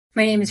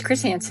My name is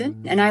Kris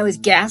Hansen, and I was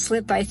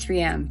gaslit by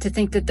 3M to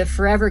think that the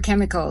forever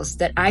chemicals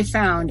that I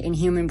found in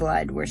human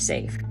blood were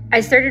safe.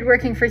 I started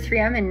working for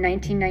 3M in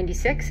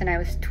 1996, and I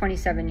was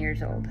 27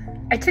 years old.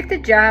 I took the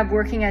job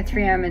working at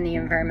 3M in the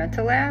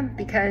environmental lab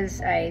because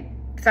I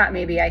thought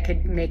maybe I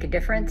could make a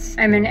difference.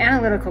 I'm an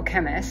analytical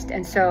chemist,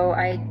 and so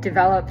I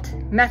developed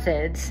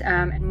methods.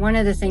 And one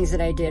of the things that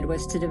I did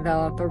was to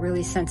develop a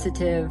really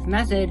sensitive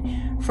method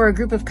for a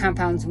group of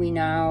compounds we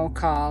now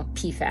call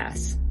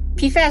PFAS.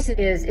 PFAS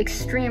is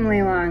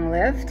extremely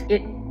long-lived.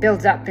 It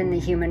builds up in the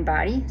human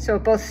body, so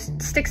it both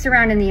sticks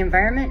around in the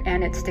environment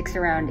and it sticks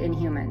around in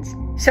humans.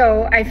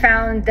 So I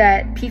found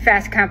that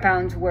PFAS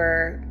compounds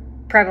were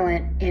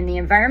prevalent in the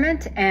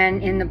environment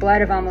and in the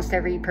blood of almost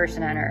every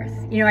person on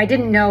Earth. You know, I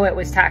didn't know it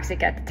was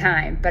toxic at the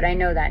time, but I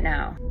know that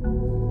now.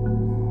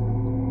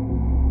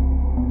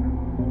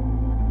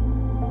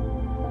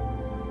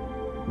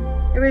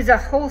 There was a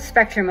whole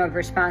spectrum of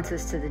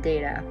responses to the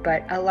data,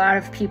 but a lot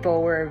of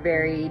people were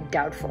very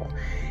doubtful.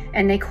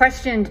 And they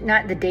questioned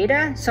not the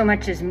data so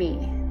much as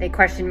me. They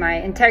questioned my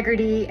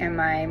integrity and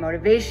my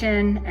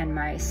motivation and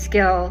my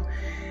skill.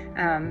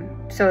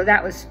 So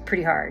that was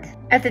pretty hard.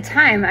 At the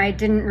time, I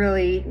didn't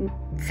really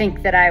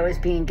think that I was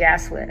being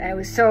gaslit. I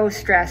was so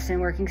stressed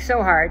and working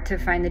so hard to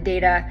find the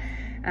data.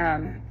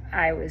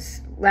 I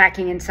was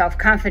lacking in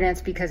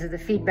self-confidence because of the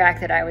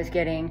feedback that I was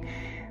getting.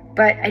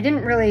 But I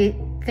didn't really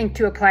think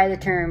to apply the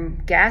term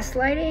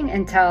gaslighting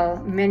until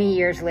many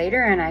years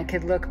later, and I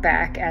could look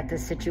back at the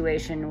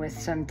situation with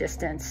some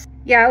distance.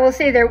 Yeah, I will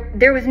say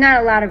there was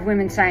not a lot of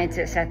women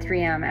scientists at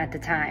 3M at the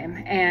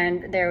time,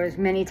 and there was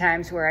many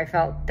times where I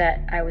felt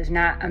that I was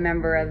not a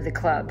member of the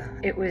club.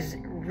 It was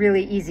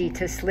really easy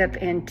to slip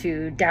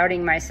into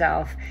doubting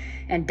myself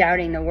and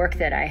doubting the work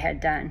that I had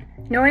done.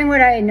 Knowing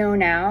what I know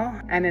now,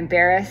 I'm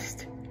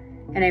embarrassed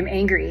and I'm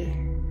angry.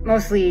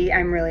 Mostly,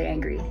 I'm really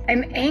angry.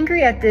 I'm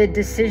angry at the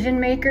decision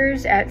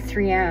makers at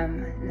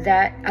 3M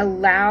that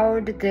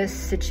allowed this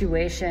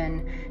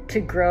situation to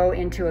grow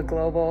into a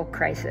global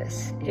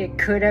crisis. It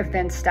could have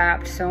been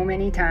stopped so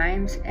many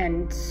times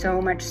and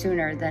so much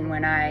sooner than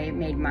when I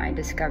made my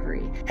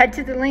discovery. Head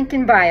to the link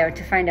in bio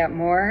to find out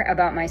more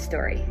about my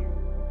story.